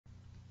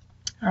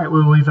All right,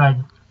 well, we've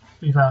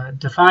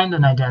defined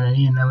an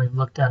identity, and then we've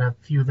looked at a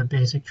few of the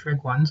basic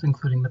trig ones,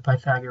 including the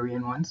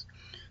Pythagorean ones.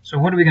 So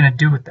what are we going to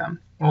do with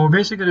them? Well, we're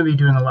basically going to be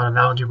doing a lot of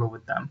algebra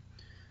with them.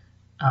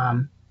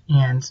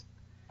 And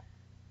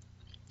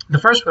the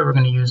first way we're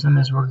going to use them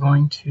is we're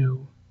going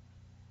to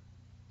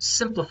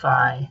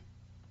simplify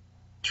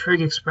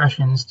trig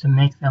expressions to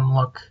make them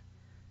look,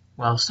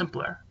 well,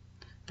 simpler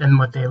than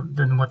what they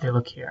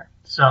look here.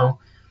 So,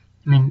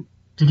 I mean,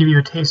 to give you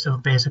a taste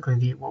of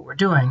basically what we're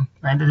doing,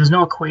 right? There's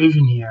no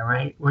equation here,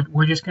 right?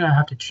 We're just going to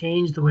have to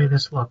change the way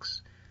this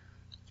looks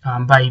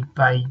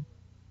by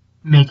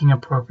making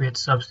appropriate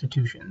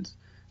substitutions.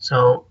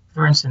 So,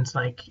 for instance,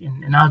 like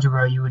in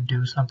algebra, you would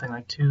do something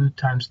like 2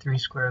 times 3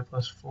 squared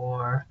plus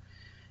 4.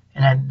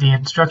 And the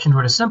instructions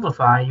were to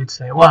simplify, you'd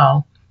say,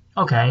 well,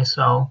 okay,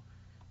 so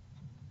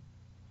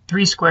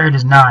 3 squared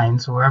is 9,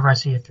 so wherever I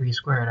see a 3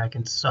 squared, I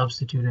can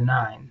substitute a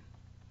 9.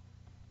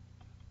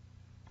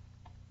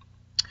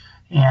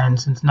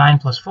 And since 9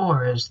 plus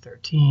 4 is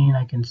 13,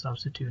 I can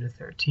substitute a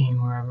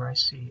 13 wherever I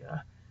see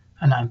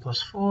a 9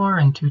 plus 4,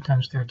 and 2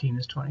 times 13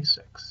 is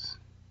 26.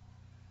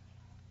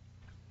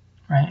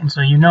 Right? And so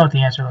you know what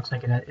the answer looks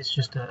like, and it's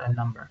just a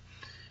number.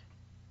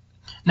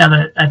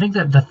 Now, I think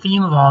that the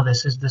theme of all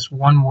this is this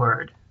one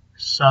word,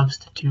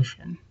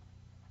 substitution.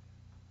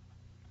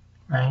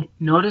 Right?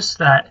 Notice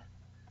that,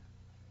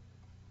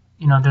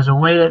 you know, there's a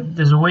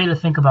way to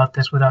think about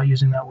this without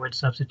using that word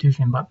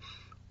substitution, but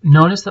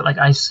notice that, like,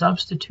 I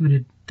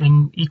substituted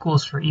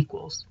equals for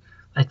equals.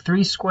 Like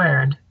 3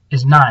 squared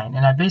is 9,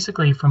 and I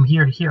basically, from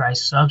here to here, I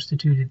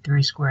substituted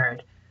 3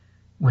 squared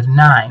with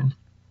 9,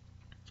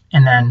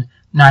 and then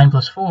 9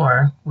 plus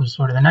 4 was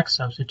sort of the next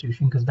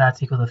substitution because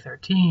that's equal to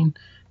 13,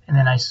 and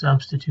then I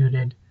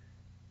substituted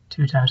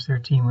 2 times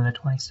 13 with a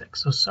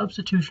 26. So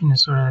substitution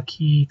is sort of the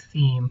key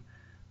theme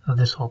of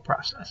this whole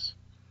process.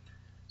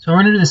 So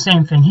we're going to do the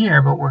same thing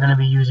here, but we're going to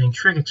be using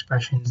trig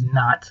expressions,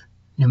 not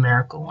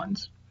numerical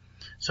ones.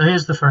 So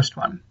here's the first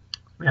one.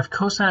 We have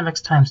cosine of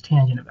x times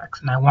tangent of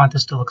x, and I want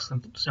this to look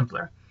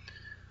simpler.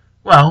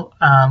 Well,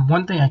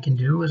 one thing I can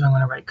do is I'm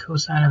going to write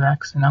cosine of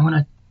x, and I'm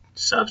going to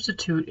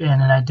substitute in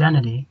an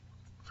identity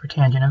for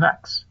tangent of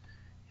x.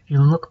 If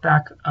you look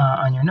back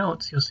on your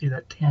notes, you'll see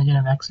that tangent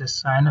of x is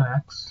sine of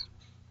x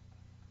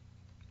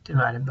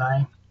divided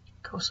by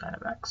cosine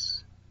of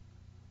x.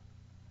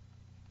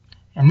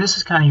 And this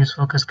is kind of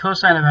useful because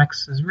cosine of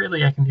x is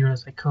really, I can view it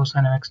as like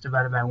cosine of x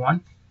divided by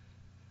 1.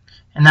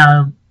 And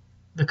now,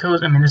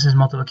 this is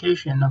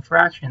multiplication of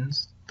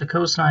fractions. The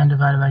cosine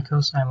divided by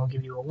cosine will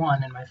give you a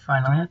 1, and my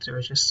final answer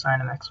is just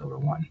sine of x over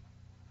 1.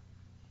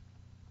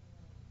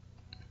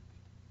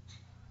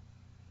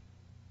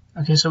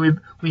 Okay, so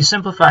we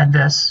simplified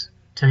this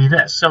to be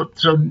this. So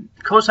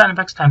cosine of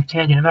x times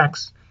tangent of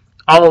x,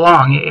 all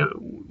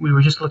along, we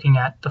were just looking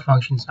at the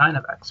function sine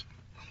of x.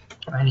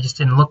 Right? It just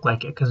didn't look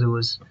like it because it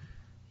was,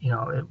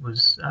 it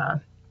was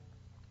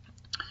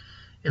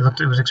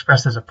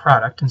expressed as a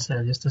product instead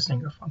of just a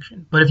single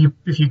function. But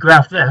if you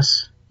graph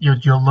this, you'll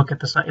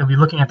be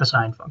looking at the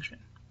sine function.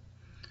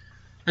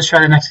 Let's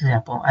try the next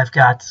example. I've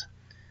got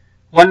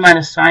 1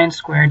 minus sine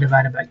squared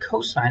divided by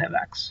cosine of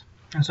x.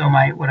 And so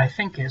what I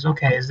think is,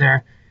 okay, is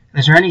there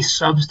any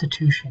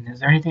substitution?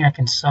 Is there anything I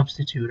can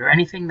substitute, or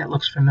anything that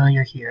looks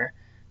familiar here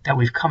that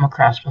we've come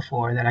across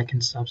before that I can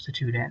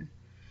substitute in?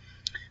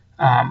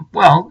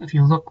 Well, if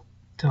you look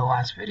to the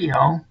last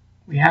video,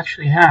 we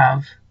actually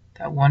have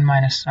that 1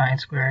 minus sine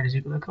squared is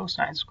equal to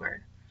cosine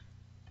squared.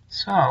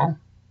 So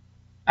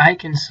I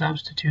can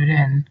substitute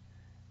in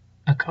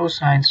a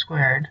cosine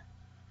squared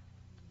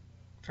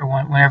for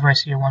whenever I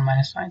see a 1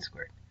 minus sine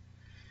squared.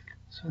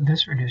 So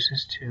this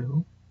reduces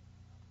to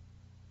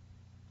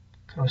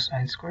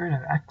cosine squared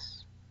of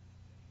x.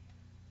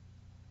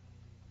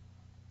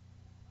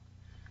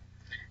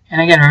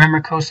 And again, remember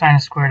cosine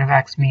squared of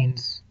x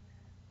means,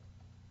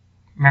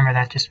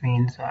 that just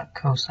means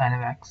cosine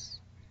of x.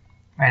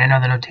 Right? I know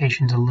the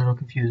notation's a little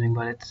confusing,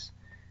 but it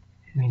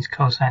means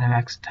cosine of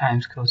x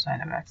times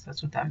cosine of x.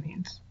 That's what that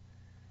means.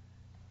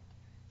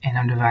 And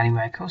I'm dividing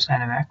by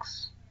cosine of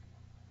x.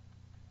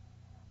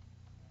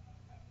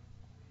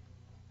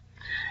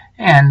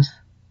 And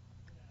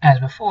as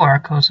before,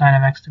 cosine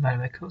of x divided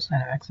by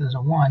cosine of x is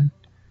a 1.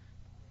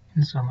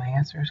 And so my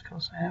answer is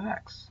cosine of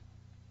x.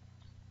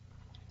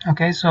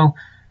 Okay, so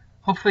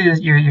hopefully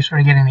you're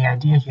sort of getting the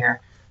idea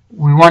here.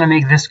 We want to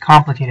make this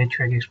complicated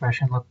trig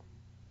expression look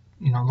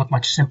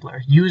much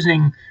simpler,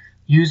 using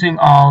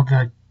all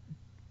the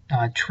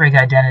trig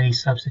identity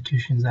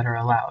substitutions that are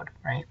allowed,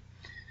 right?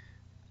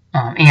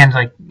 And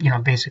like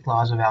basic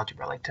laws of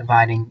algebra, like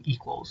dividing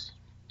equals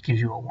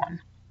gives you a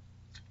 1.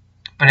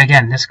 But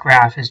again, this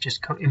graph is just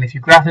if you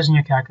graph this in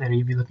your calculator,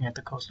 you'd be looking at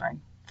the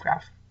cosine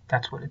graph.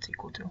 That's what it's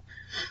equal to.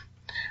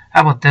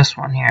 How about this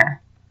one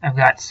here? I've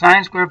got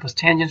sine squared plus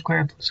tangent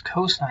squared plus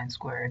cosine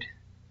squared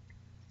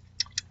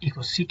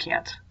equals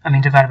secant.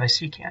 Divided by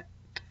secant.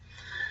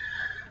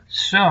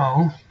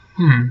 So,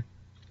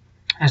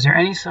 is there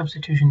any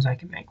substitutions I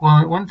can make?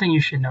 Well, one thing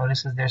you should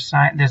notice is there's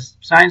sine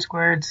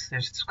squareds,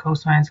 there's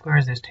cosine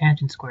squareds, there's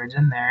tangent squareds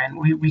in there, and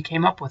we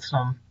came up with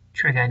some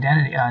trig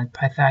identity,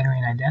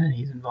 Pythagorean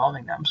identities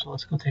involving them. So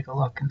let's go take a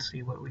look and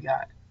see what we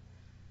got.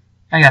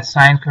 I got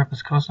sine squared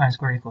plus cosine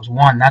squared equals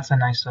 1. That's a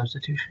nice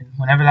substitution.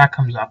 Whenever that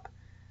comes up,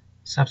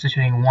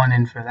 substituting 1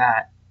 in for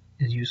that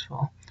is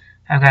useful.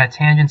 I've got a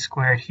tangent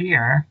squared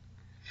here.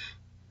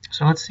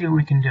 So let's see what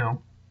we can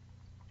do.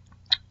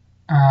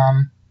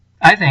 I'm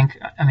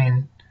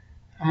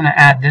going to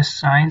add this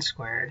sine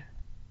squared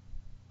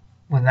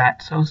with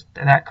that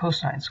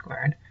cosine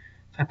squared.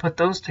 If I put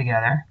those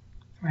together,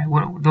 right,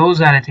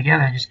 those added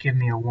together just give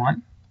me a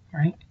 1,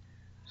 right?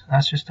 So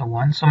that's just a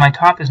 1. So my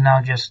top is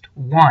now just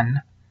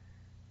 1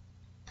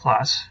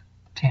 plus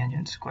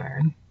tangent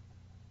squared.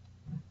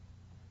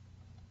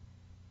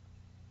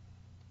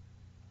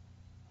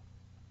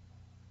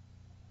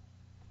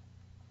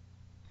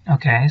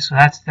 Okay, so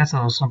that's a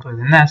little simpler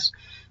than this.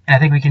 And I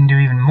think we can do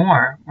even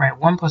more, right?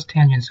 1 plus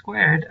tangent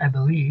squared, I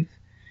believe,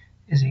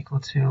 is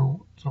equal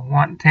to, so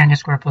 1 tangent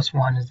squared plus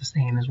 1 is the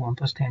same as 1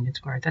 plus tangent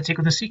squared. That's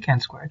equal to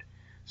secant squared.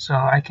 So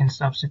I can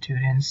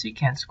substitute in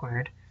secant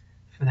squared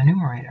for the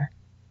numerator.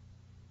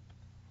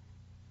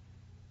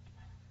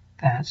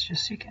 That's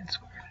just secant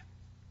squared.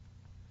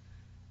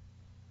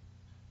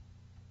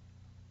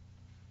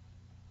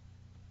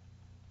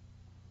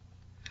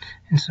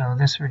 And so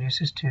this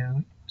reduces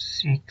to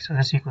so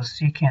this equals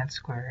secant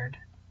squared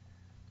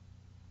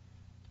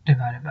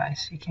divided by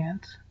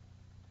secant.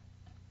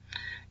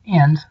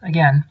 And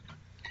again,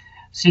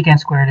 secant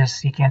squared is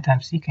secant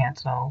times secant,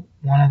 so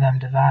one of them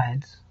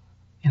divides,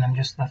 and I'm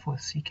just left with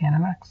secant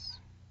of x.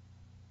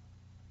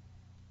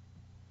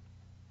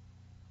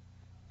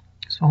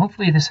 So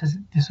hopefully this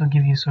will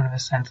give you sort of a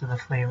sense of the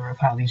flavor of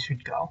how these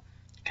should go.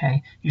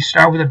 Okay, you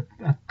start with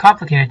a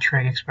complicated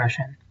trig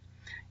expression,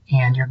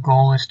 and your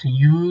goal is to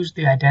use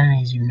the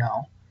identities you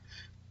know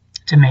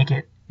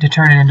to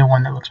turn it into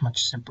one that looks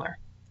much simpler.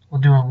 We'll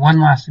do one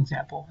last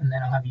example, and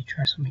then I'll have you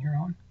try some of your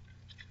own.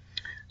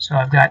 So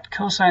I've got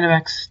cosine of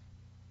x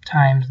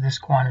times this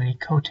quantity,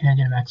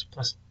 cotangent of x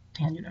plus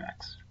tangent of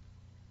x.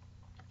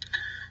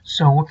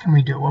 So what can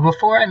we do? Well,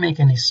 before I make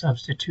any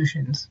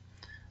substitutions,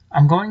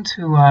 I'm going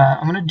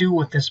to do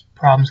what this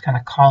problem's kind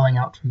of calling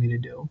out for me to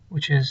do,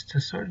 which is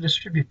to sort of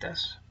distribute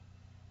this.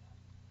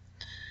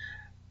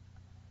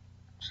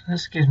 So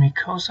this gives me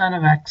cosine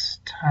of x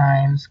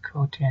times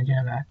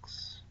cotangent of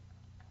x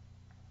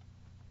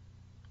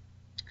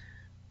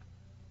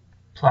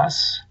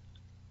plus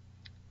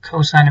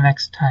cosine of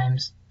x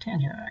times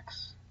tangent of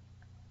x.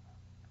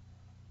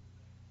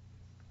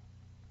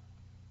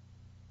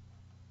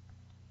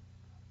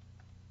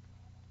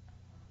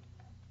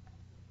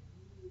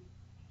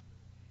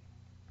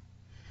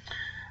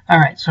 All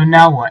right, so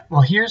now what?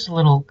 Well, here's a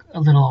little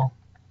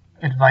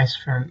advice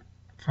from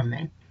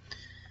me.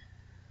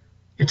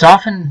 It's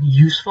often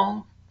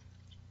useful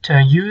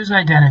to use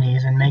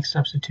identities and make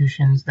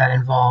substitutions that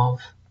involve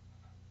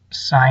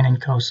sine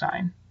and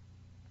cosine.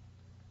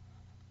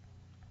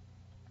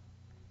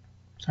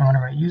 So I want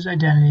to write use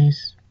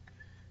identities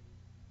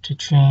to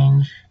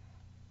change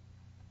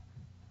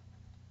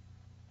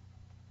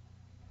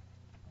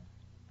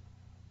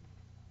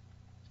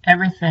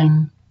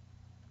everything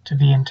to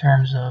be in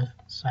terms of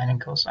sine and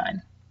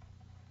cosine.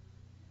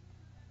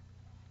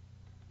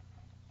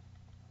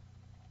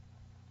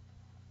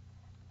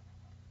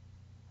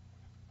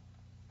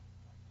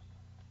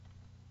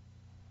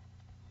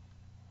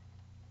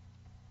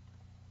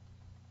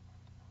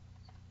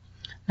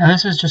 Now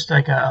this is just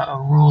like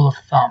a rule of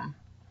thumb,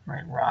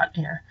 right? Rot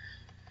here.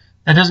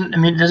 That doesn't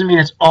mean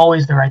it's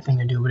always the right thing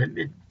to do, but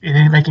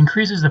it like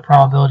increases the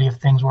probability of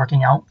things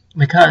working out,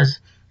 because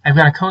I've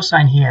got a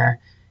cosine here,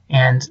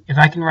 and if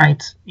I can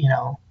write,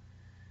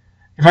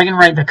 if I can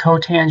write the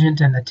cotangent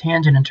and the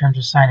tangent in terms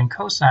of sine and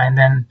cosine,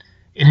 then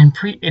it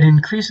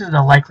increases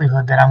the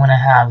likelihood that I'm going to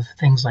have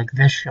things like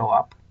this show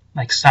up,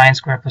 like sine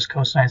squared plus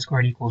cosine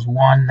squared equals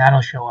 1. That'll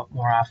show up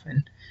more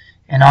often.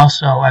 And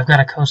also, I've got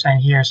a cosine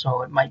here,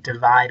 so it might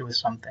divide with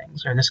some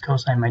things, or this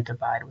cosine might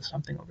divide with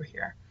something over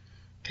here.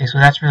 Okay, so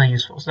that's really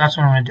useful. So that's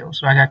what I'm going to do.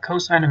 So I got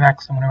cosine of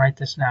x. I'm going to write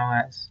this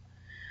now as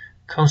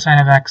cosine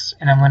of x,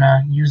 and I'm going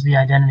to use the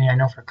identity I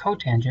know for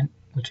cotangent,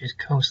 which is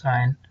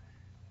cosine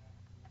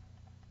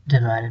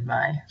divided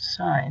by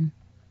sine,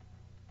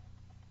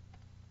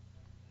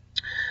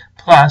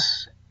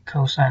 plus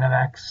cosine of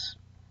x,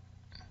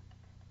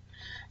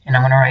 and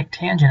I'm going to write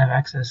tangent of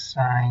x as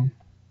sine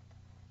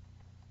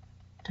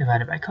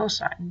divided by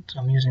cosine. So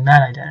I'm using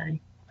that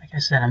identity. Like I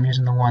said, I'm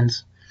using the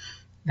ones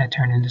that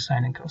turn into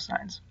sine and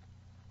cosines.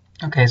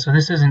 Okay, so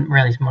this isn't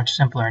really much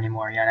simpler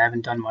anymore yet. I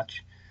haven't done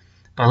much.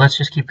 But let's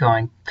just keep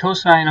going.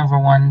 Cosine over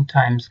 1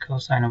 times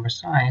cosine over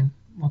sine.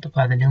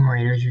 Multiply the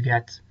numerators, you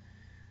get,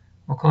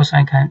 well,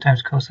 cosine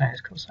times cosine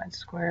is cosine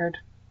squared.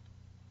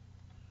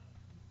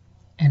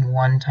 And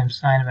 1 times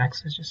sine of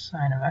x is just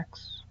sine of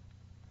x.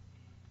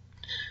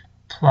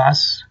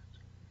 Plus,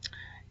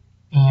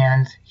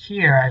 and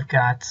here I've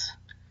got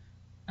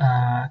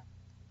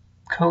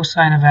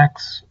cosine of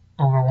x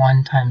over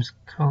 1 times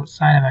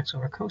sine of x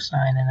over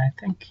cosine, and I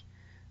think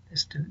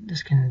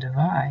this can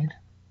divide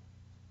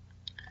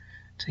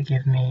to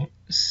give me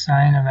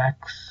sine of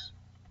x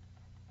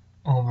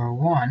over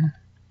 1.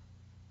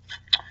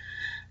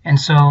 And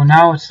so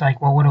now it's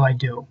like, well, what do I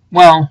do?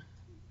 Well,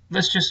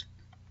 let's just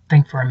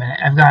think for a minute.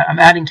 I'm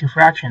adding two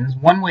fractions.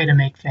 One way to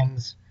make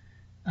things,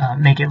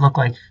 make it look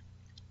like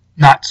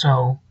not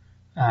so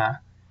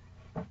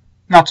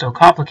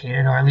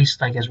complicated, or at least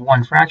like as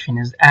one fraction,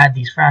 is add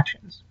these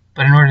fractions.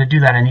 But in order to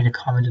do that, I need a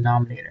common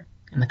denominator.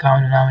 And the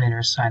common denominator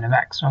is sine of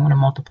x. So I'm going to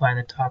multiply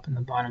the top and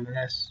the bottom of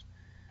this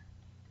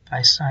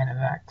by sine of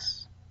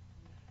x.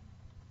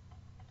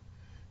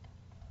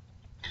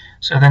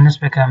 So then this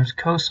becomes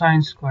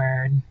cosine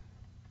squared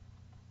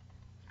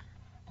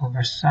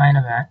over sine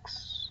of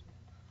x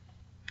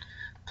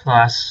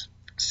plus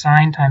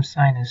sine times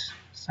sine is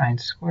sine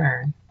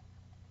squared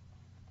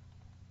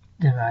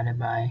divided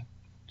by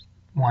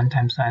 1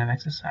 times sine of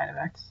x is sine of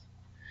x.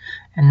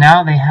 And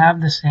now they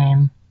have the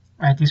same,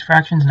 right? These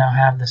fractions now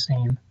have the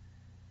same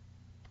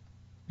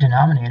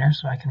denominator,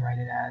 so I can write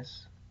it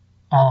as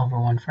all over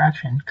 1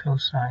 fraction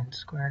cosine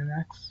squared of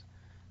x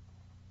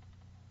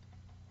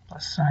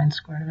plus sine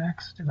squared of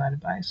x divided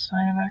by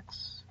sine of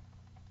x.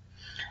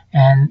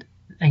 And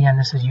again,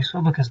 this is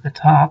useful because the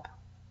top,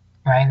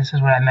 right, this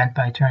is what I meant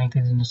by turning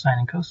things into sine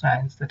and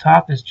cosines. The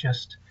top is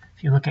just,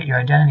 if you look at your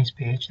identities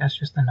page, that's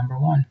just the number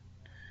 1.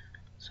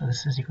 So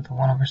this is equal to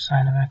 1 over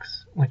sine of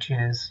x, which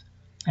is,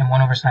 and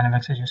 1 over sine of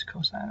x is just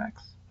cosine of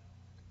x.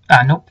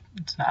 Nope,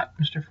 it's not,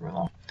 Mr.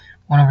 Ferrullo.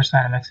 1 over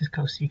sine of x is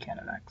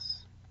cosecant of x.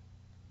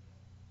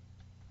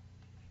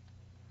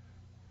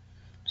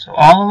 So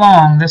all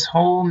along, this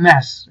whole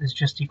mess is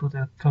just equal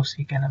to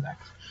cosecant of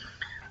x.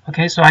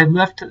 Okay, so I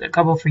left a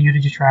couple for you to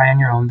just try on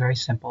your own, very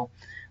simple.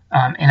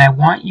 And what I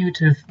want you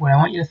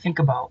to think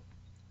about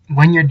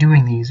when you're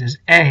doing these is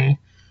A,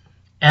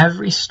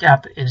 every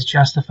step is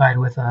justified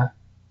with a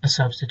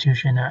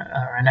substitution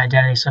or an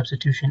identity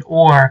substitution,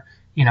 or,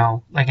 you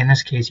know, like in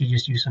this case, you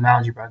just use some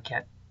algebra,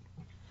 get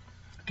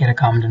a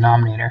common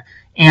denominator.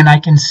 And I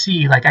can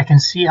see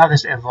how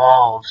this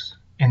evolves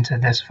into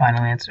this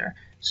final answer.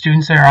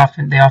 Students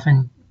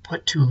often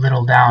put too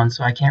little down,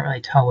 so I can't really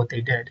tell what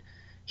they did.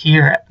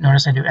 Here,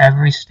 notice I do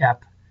every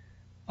step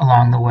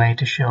along the way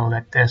to show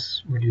that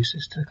this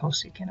reduces to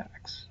cosecant of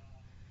x.